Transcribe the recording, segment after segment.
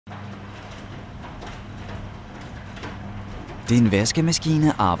Din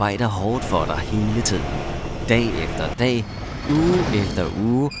vaskemaskine arbejder hårdt for dig hele tiden. Dag efter dag, uge efter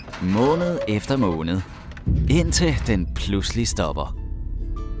uge, måned efter måned. Indtil den pludselig stopper.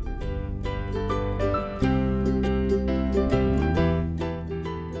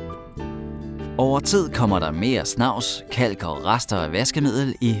 Over tid kommer der mere snavs, kalk og rester af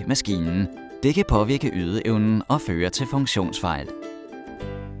vaskemiddel i maskinen. Det kan påvirke ydeevnen og føre til funktionsfejl.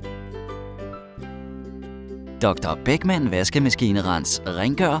 Dr. Beckmann Vaskemaskinerens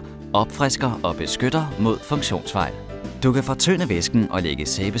rengør, opfrisker og beskytter mod funktionsfejl. Du kan fortynde væsken og lægge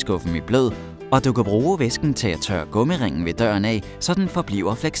sæbeskuffen i blød, og du kan bruge væsken til at tørre gummiringen ved døren af, så den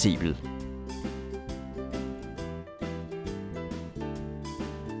forbliver fleksibel.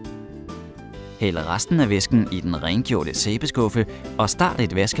 Hæld resten af væsken i den rengjorte sæbeskuffe og start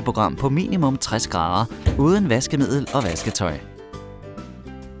et vaskeprogram på minimum 60 grader uden vaskemiddel og vasketøj.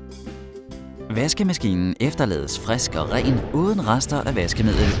 Vaskemaskinen efterlades frisk og ren uden rester af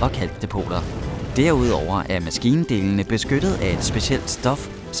vaskemiddel og kalkdepoter. Derudover er maskindelene beskyttet af et specielt stof,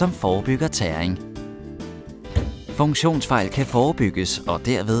 som forebygger tæring. Funktionsfejl kan forebygges og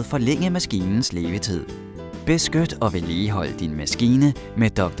derved forlænge maskinens levetid. Beskyt og vedligehold din maskine med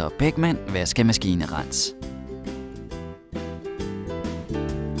Dr. Beckmann Vaskemaskinerens.